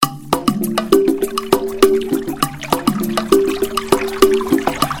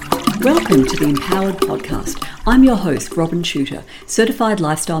Welcome to the Empowered Podcast. I'm your host, Robin Shooter, certified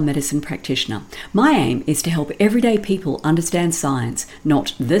lifestyle medicine practitioner. My aim is to help everyday people understand science,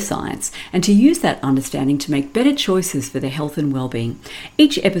 not the science, and to use that understanding to make better choices for their health and well-being.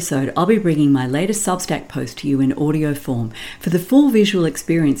 Each episode, I'll be bringing my latest Substack post to you in audio form. For the full visual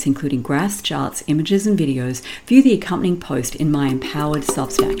experience, including graphs, charts, images, and videos, view the accompanying post in my Empowered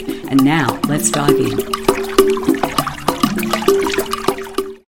Substack. And now, let's dive in.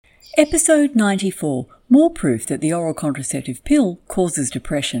 Episode 94, More Proof that the Oral Contraceptive Pill Causes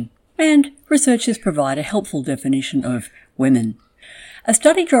Depression, and researchers provide a helpful definition of women. A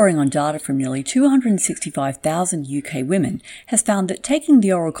study drawing on data from nearly 265,000 UK women has found that taking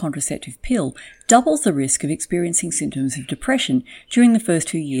the oral contraceptive pill doubles the risk of experiencing symptoms of depression during the first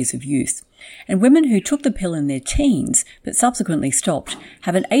 2 years of use. And women who took the pill in their teens but subsequently stopped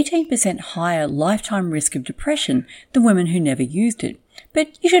have an 18% higher lifetime risk of depression than women who never used it.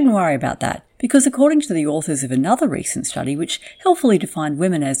 But you shouldn't worry about that, because according to the authors of another recent study which helpfully defined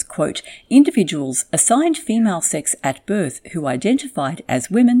women as, quote, individuals assigned female sex at birth who identified as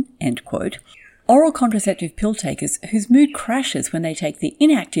women, end quote, oral contraceptive pill takers whose mood crashes when they take the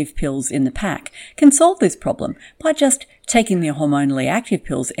inactive pills in the pack can solve this problem by just taking the hormonally active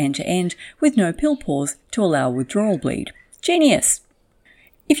pills end to end with no pill pause to allow withdrawal bleed. Genius!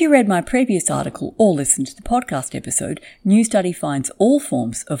 If you read my previous article or listened to the podcast episode, New Study Finds All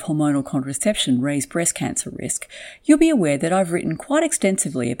Forms of Hormonal Contraception Raise Breast Cancer Risk, you'll be aware that I've written quite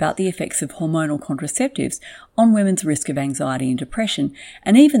extensively about the effects of hormonal contraceptives on women's risk of anxiety and depression,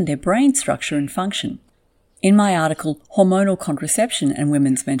 and even their brain structure and function. In my article, Hormonal Contraception and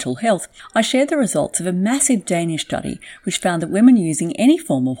Women's Mental Health, I shared the results of a massive Danish study which found that women using any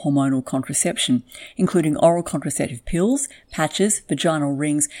form of hormonal contraception, including oral contraceptive pills, patches, vaginal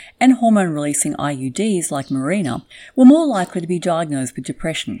rings, and hormone-releasing IUDs like Mirena, were more likely to be diagnosed with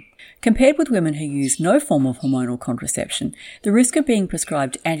depression. Compared with women who use no form of hormonal contraception, the risk of being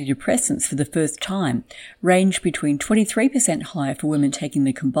prescribed antidepressants for the first time ranged between 23% higher for women taking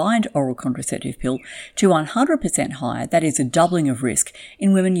the combined oral contraceptive pill to 100% higher, that is a doubling of risk,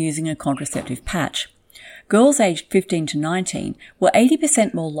 in women using a contraceptive patch. Girls aged 15 to 19 were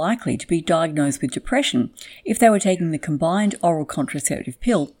 80% more likely to be diagnosed with depression if they were taking the combined oral contraceptive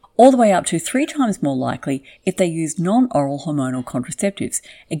pill, all the way up to 3 times more likely if they used non-oral hormonal contraceptives,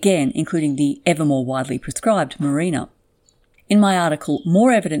 again including the ever more widely prescribed Mirena. In my article,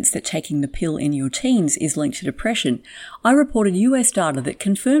 More Evidence That Taking the Pill in Your Teens is Linked to Depression, I reported US data that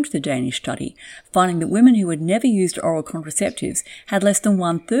confirmed the Danish study, finding that women who had never used oral contraceptives had less than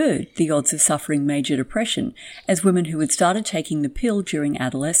 1/3 the odds of suffering major depression as women who had started taking the pill during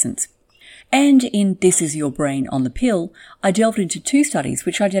adolescence. And in This Is Your Brain on the Pill, I delved into 2 studies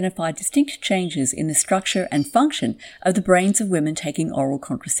which identified distinct changes in the structure and function of the brains of women taking oral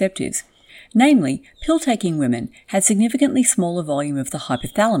contraceptives. Namely, pill-taking women had significantly smaller volume of the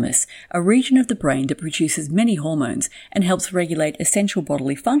hypothalamus, a region of the brain that produces many hormones and helps regulate essential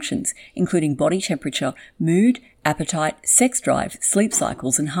bodily functions, including body temperature, mood, appetite, sex drive, sleep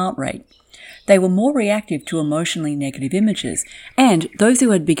cycles, and heart rate. They were more reactive to emotionally negative images, and those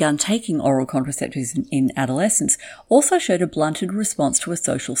who had begun taking oral contraceptives in adolescence also showed a blunted response to a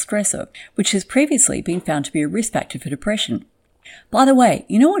social stressor, which has previously been found to be a risk factor for depression. By the way,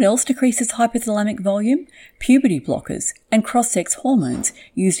 you know what else decreases hypothalamic volume? Puberty blockers and cross-sex hormones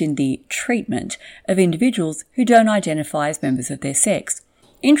used in the treatment of individuals who don't identify as members of their sex.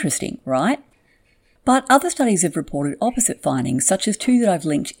 Interesting, right? But other studies have reported opposite findings, such as 2 that I've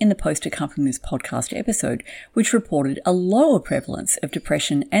linked in the post accompanying this podcast episode, which reported a lower prevalence of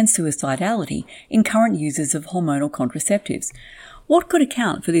depression and suicidality in current users of hormonal contraceptives. What could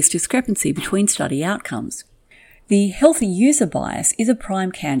account for this discrepancy between study outcomes? The healthy user bias is a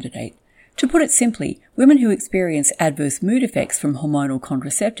prime candidate. To put it simply, women who experience adverse mood effects from hormonal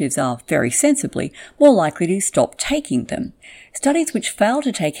contraceptives are, very sensibly, more likely to stop taking them. Studies which fail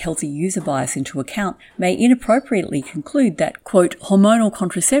to take healthy user bias into account may inappropriately conclude that, quote, hormonal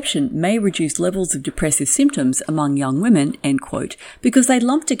contraception may reduce levels of depressive symptoms among young women, end quote, because they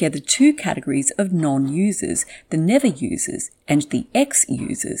lump together 2 categories of non-users, the never users and the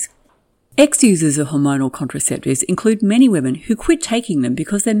ex-users. Ex-users of hormonal contraceptives include many women who quit taking them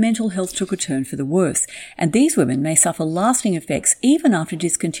because their mental health took a turn for the worse, and these women may suffer lasting effects even after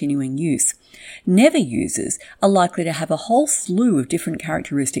discontinuing use. Never users are likely to have a whole slew of different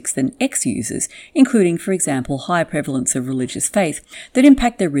characteristics than ex-users, including, for example, higher prevalence of religious faith that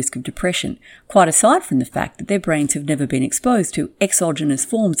impact their risk of depression, quite aside from the fact that their brains have never been exposed to exogenous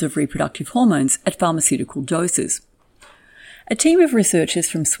forms of reproductive hormones at pharmaceutical doses. A team of researchers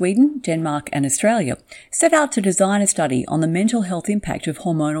from Sweden, Denmark and Australia set out to design a study on the mental health impact of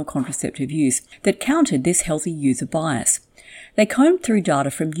hormonal contraceptive use that countered this healthy user bias. They combed through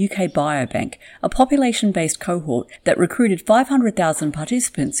data from UK Biobank, a population-based cohort that recruited 500,000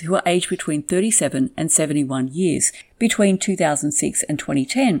 participants who were aged between 37 and 71 years between 2006 and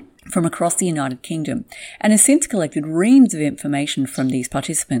 2010 from across the United Kingdom, and has since collected reams of information from these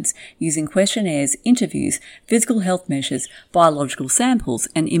participants using questionnaires, interviews, physical health measures, biological samples,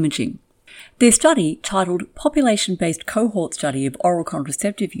 and imaging. Their study, titled Population-Based Cohort Study of Oral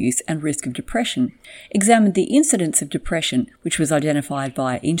Contraceptive Use and Risk of Depression, examined the incidence of depression, which was identified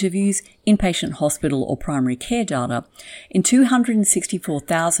via interviews, inpatient hospital or primary care data, in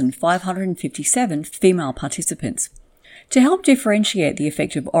 264,557 female participants. To help differentiate the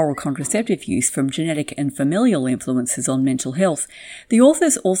effect of oral contraceptive use from genetic and familial influences on mental health, the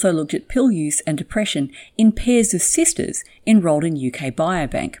authors also looked at pill use and depression in pairs of sisters enrolled in UK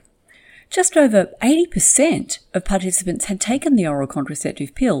Biobank. Just over 80% of participants had taken the oral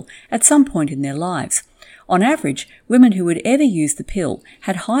contraceptive pill at some point in their lives. On average, women who had ever used the pill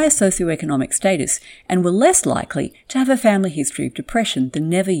had higher socioeconomic status and were less likely to have a family history of depression than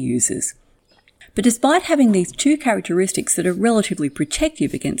never users. But despite having these two characteristics that are relatively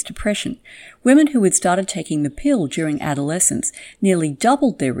protective against depression, women who had started taking the pill during adolescence nearly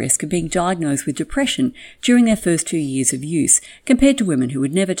doubled their risk of being diagnosed with depression during their first 2 years of use compared to women who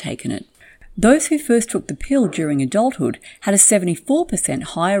had never taken it. Those who first took the pill during adulthood had a 74%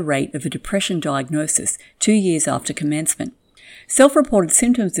 higher rate of a depression diagnosis 2 years after commencement. Self-reported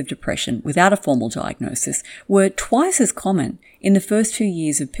symptoms of depression without a formal diagnosis were twice as common in the first 2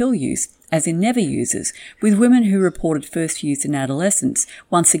 years of pill use as in never users, with women who reported first use in adolescence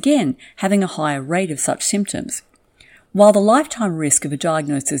once again having a higher rate of such symptoms. While the lifetime risk of a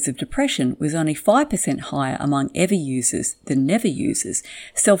diagnosis of depression was only 5% higher among ever users than never users,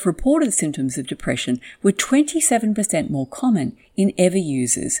 self-reported symptoms of depression were 27% more common in ever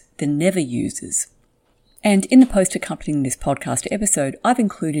users than never users. And in the post accompanying this podcast episode, I've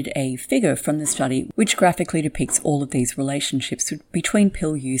included a figure from the study which graphically depicts all of these relationships between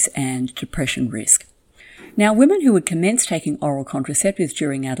pill use and depression risk. Now, women who had commenced taking oral contraceptives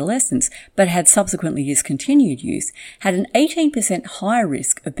during adolescence but had subsequently discontinued use had an 18% higher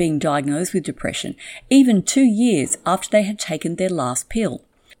risk of being diagnosed with depression even 2 years after they had taken their last pill.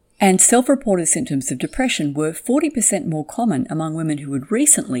 And self-reported symptoms of depression were 40% more common among women who had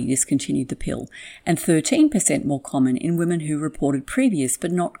recently discontinued the pill, and 13% more common in women who reported previous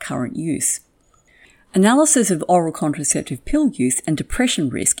but not current use. Analysis of oral contraceptive pill use and depression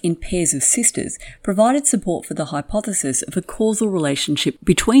risk in pairs of sisters provided support for the hypothesis of a causal relationship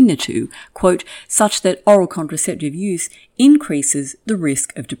between the two, quote, such that oral contraceptive use increases the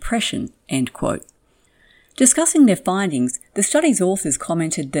risk of depression, end quote. Discussing their findings, the study's authors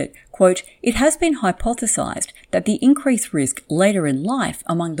commented that, quote, it has been hypothesized that the increased risk later in life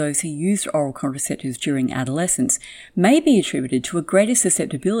among those who used oral contraceptives during adolescence may be attributed to a greater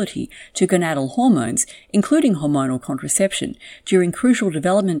susceptibility to gonadal hormones, including hormonal contraception, during crucial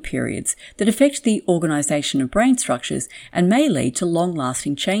development periods that affect the organization of brain structures and may lead to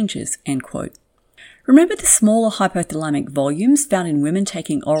long-lasting changes, end quote. Remember the smaller hypothalamic volumes found in women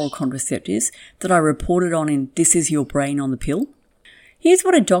taking oral contraceptives that I reported on in This Is Your Brain on the Pill? Here's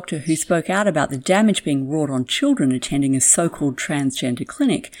what a doctor who spoke out about the damage being wrought on children attending a so-called transgender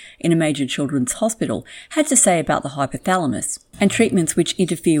clinic in a major children's hospital had to say about the hypothalamus and treatments which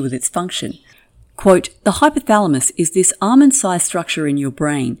interfere with its function. Quote, the hypothalamus is this almond-sized structure in your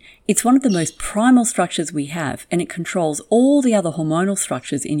brain. It's one of the most primal structures we have, and it controls all the other hormonal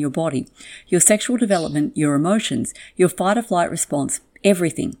structures in your body, your sexual development, your emotions, your fight-or-flight response,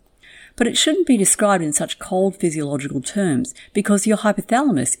 everything. But it shouldn't be described in such cold physiological terms because your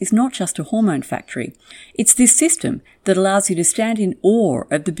hypothalamus is not just a hormone factory. It's this system that allows you to stand in awe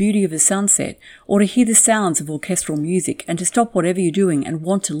of the beauty of a sunset or to hear the sounds of orchestral music and to stop whatever you're doing and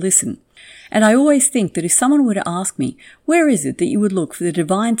want to listen. And I always think that if someone were to ask me, where is it that you would look for the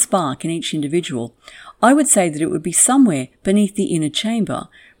divine spark in each individual, I would say that it would be somewhere beneath the inner chamber,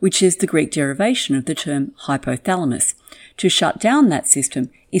 which is the Greek derivation of the term hypothalamus. To shut down that system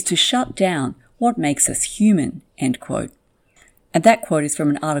is to shut down what makes us human, end quote. And that quote is from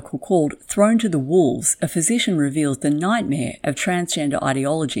an article called Thrown to the Wolves, a physician reveals the nightmare of transgender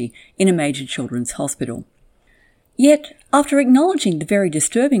ideology in a major children's hospital. Yet, after acknowledging the very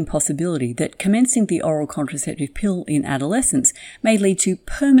disturbing possibility that commencing the oral contraceptive pill in adolescence may lead to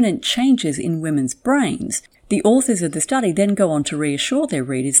permanent changes in women's brains, The authors of the study then go on to reassure their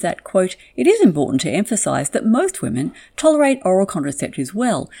readers that, quote, it is important to emphasise that most women tolerate oral contraceptives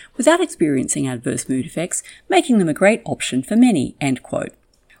well without experiencing adverse mood effects, making them a great option for many, end quote.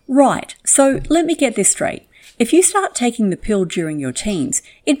 Right, so let me get this straight. If you start taking the pill during your teens,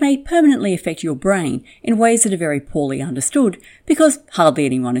 it may permanently affect your brain in ways that are very poorly understood because hardly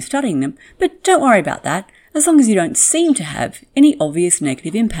anyone is studying them, but don't worry about that, as long as you don't seem to have any obvious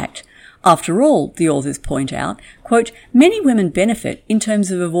negative impact. After all, the authors point out, quote, many women benefit in terms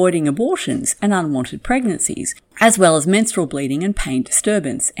of avoiding abortions and unwanted pregnancies, as well as menstrual bleeding and pain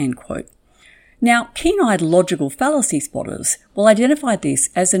disturbance, end quote. Now, keen-eyed logical fallacy spotters will identify this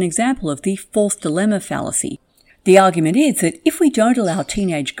as an example of the false dilemma fallacy. The argument is that if we don't allow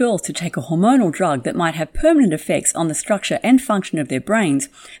teenage girls to take a hormonal drug that might have permanent effects on the structure and function of their brains,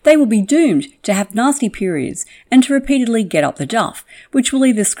 they will be doomed to have nasty periods and to repeatedly get up the duff, which will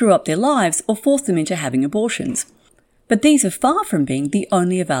either screw up their lives or force them into having abortions. But these are far from being the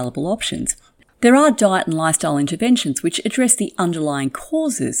only available options. There are diet and lifestyle interventions which address the underlying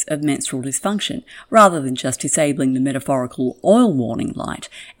causes of menstrual dysfunction, rather than just disabling the metaphorical oil warning light.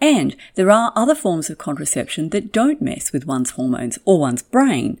 And there are other forms of contraception that don't mess with one's hormones or one's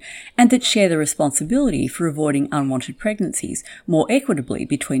brain, and that share the responsibility for avoiding unwanted pregnancies more equitably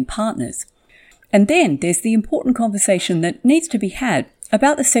between partners. And then there's the important conversation that needs to be had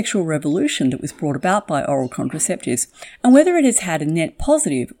about the sexual revolution that was brought about by oral contraceptives and whether it has had a net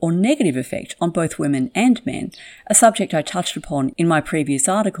positive or negative effect on both women and men, a subject I touched upon in my previous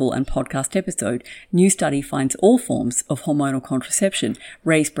article and podcast episode, New Study Finds All Forms of Hormonal Contraception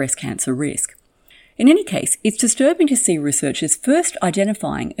Raise Breast Cancer Risk. In any case, it's disturbing to see researchers first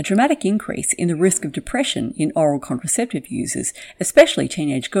identifying a dramatic increase in the risk of depression in oral contraceptive users, especially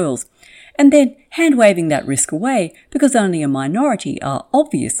teenage girls, and then hand-waving that risk away because only a minority are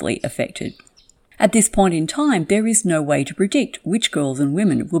obviously affected. At this point in time, there is no way to predict which girls and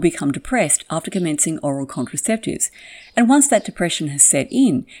women will become depressed after commencing oral contraceptives, and once that depression has set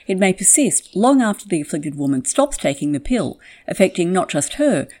in, it may persist long after the afflicted woman stops taking the pill, affecting not just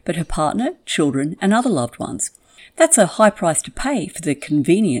her, but her partner, children, and other loved ones. That's a high price to pay for the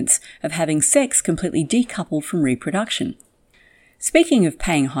convenience of having sex completely decoupled from reproduction. Speaking of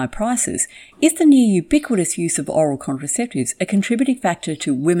paying high prices, is the near ubiquitous use of oral contraceptives a contributing factor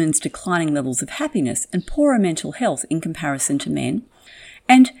to women's declining levels of happiness and poorer mental health in comparison to men?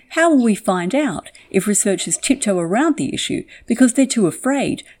 And how will we find out if researchers tiptoe around the issue because they're too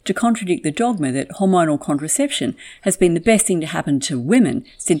afraid to contradict the dogma that hormonal contraception has been the best thing to happen to women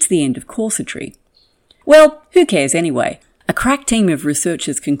since the end of corsetry? Well, who cares anyway? A crack team of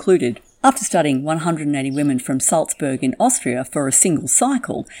researchers concluded, after studying 180 women from Salzburg in Austria for a single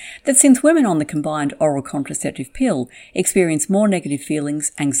cycle, that since women on the combined oral contraceptive pill experience more negative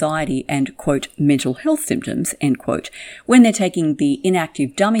feelings, anxiety and, quote, mental health symptoms, end quote, when they're taking the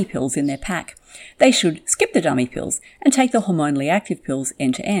inactive dummy pills in their pack, they should skip the dummy pills and take the hormonally active pills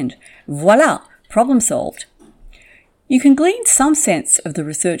end to end. Voila! Problem solved. You can glean some sense of the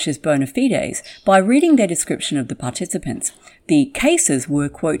researchers' bona fides by reading their description of the participants. The cases were,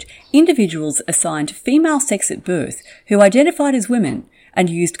 quote, individuals assigned female sex at birth who identified as women and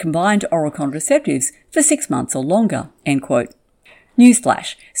used combined oral contraceptives for 6 months or longer, end quote.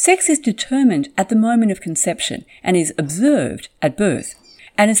 Newsflash, sex is determined at the moment of conception and is observed at birth.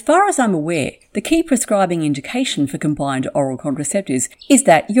 And as far as I'm aware, the key prescribing indication for combined oral contraceptives is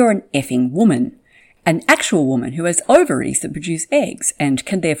that you're an effing woman. An actual woman who has ovaries that produce eggs and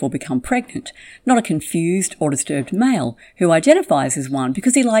can therefore become pregnant, not a confused or disturbed male who identifies as one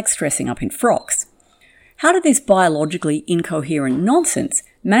because he likes dressing up in frocks. How did this biologically incoherent nonsense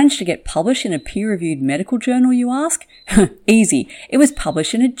manage to get published in a peer-reviewed medical journal, you ask? Easy. It was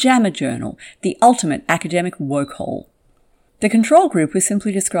published in a JAMA journal, the ultimate academic woke hole. The control group was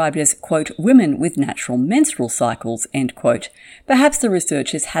simply described as, quote, women with natural menstrual cycles, end quote. Perhaps the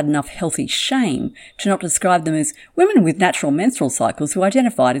researchers had enough healthy shame to not describe them as women with natural menstrual cycles who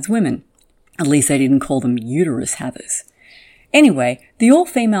identified as women. At least they didn't call them uterus havers. Anyway, the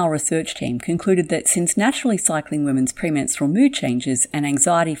all-female research team concluded that since naturally cycling women's premenstrual mood changes and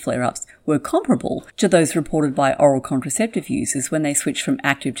anxiety flare-ups were comparable to those reported by oral contraceptive users when they switched from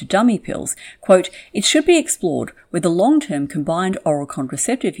active to dummy pills, quote, it should be explored whether long-term combined oral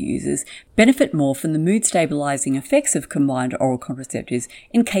contraceptive users benefit more from the mood-stabilizing effects of combined oral contraceptives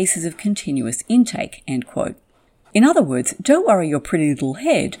in cases of continuous intake, end quote. In other words, don't worry your pretty little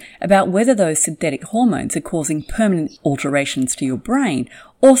head about whether those synthetic hormones are causing permanent alterations to your brain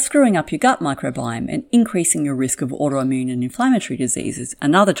or screwing up your gut microbiome and increasing your risk of autoimmune and inflammatory diseases,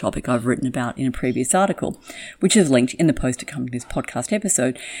 another topic I've written about in a previous article, which is linked in the post accompanying this podcast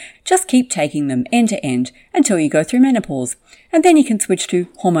episode. Just keep taking them end to end until you go through menopause, and then you can switch to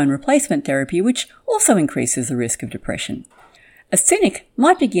hormone replacement therapy, which also increases the risk of depression. A cynic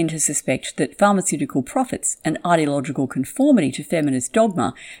might begin to suspect that pharmaceutical profits and ideological conformity to feminist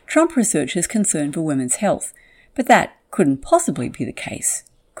dogma trump researchers' concern for women's health. But that couldn't possibly be the case,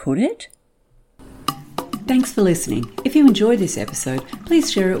 could it? Thanks for listening. If you enjoyed this episode, please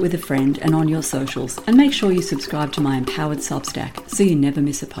share it with a friend and on your socials, and make sure you subscribe to my Empowered Substack so you never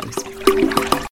miss a post.